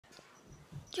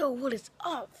Yo, what is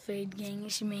up, Fade Gang?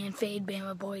 It's your man, Fade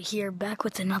Bama Boy here, back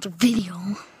with another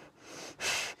video.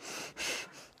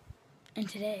 And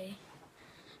today,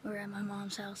 we're at my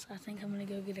mom's house. I think I'm gonna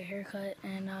go get a haircut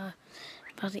and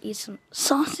about to eat some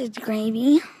sausage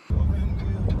gravy.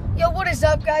 Yo, what is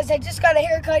up, guys? I just got a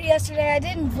haircut yesterday. I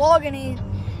didn't vlog any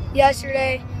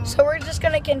yesterday, so we're just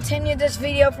gonna continue this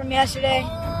video from yesterday.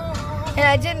 And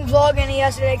I didn't vlog any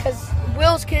yesterday because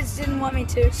Will's kids didn't want me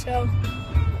to, so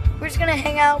we're just gonna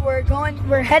hang out.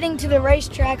 We're heading to the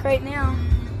racetrack right now,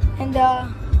 and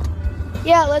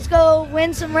yeah, let's go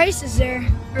win some races there,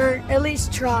 or at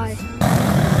least try.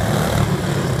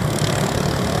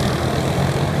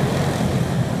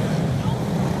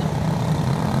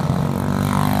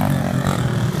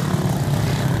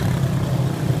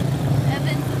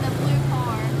 Evan's in the blue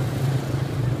car.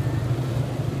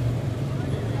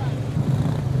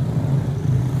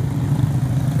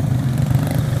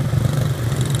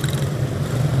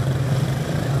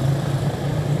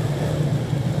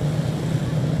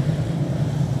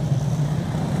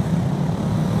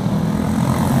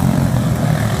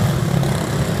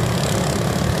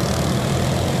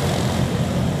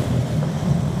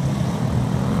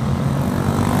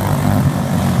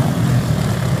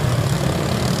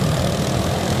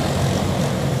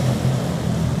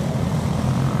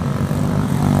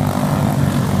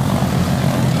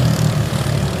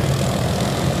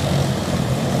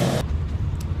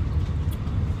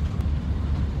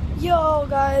 Yo,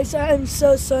 guys, I'm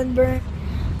so sunburnt.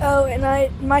 Oh, and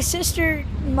my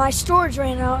storage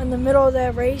ran out in the middle of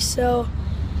that race, so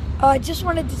I just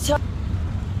wanted to tell.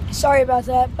 Sorry about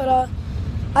that, but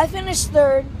I finished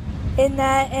third in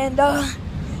that, and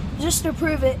just to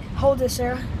prove it, hold this,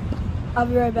 Sarah. I'll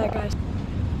be right back, guys.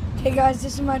 Okay, guys,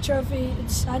 this is my trophy.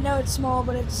 I know it's small,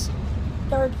 but it's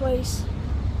third place.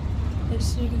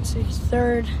 As you can see,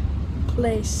 third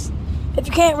place. If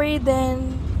you can't read,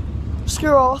 then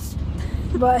screw off.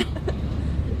 But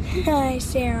hi,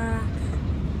 Sarah.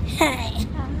 Hi.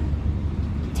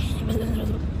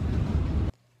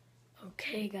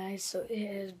 Okay, guys, so it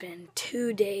has been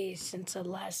 2 days since the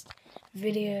last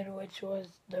video, which was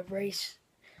the race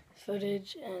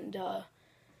footage, and I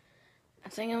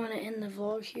think I'm gonna end the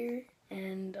vlog here.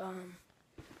 And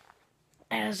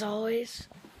as always,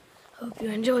 hope you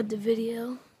enjoyed the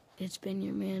video. It's been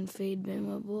your man, Fade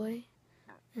Bama Boy,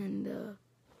 and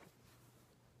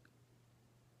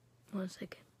 1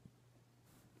 second.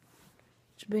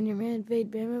 It's been your man, Fade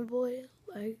Bama Boy.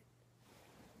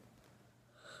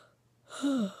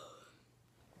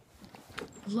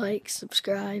 Like,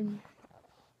 subscribe,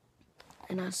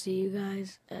 and I'll see you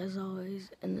guys, as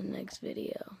always, in the next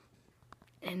video.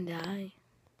 And I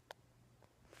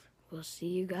will see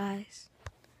you guys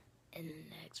in the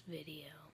next video.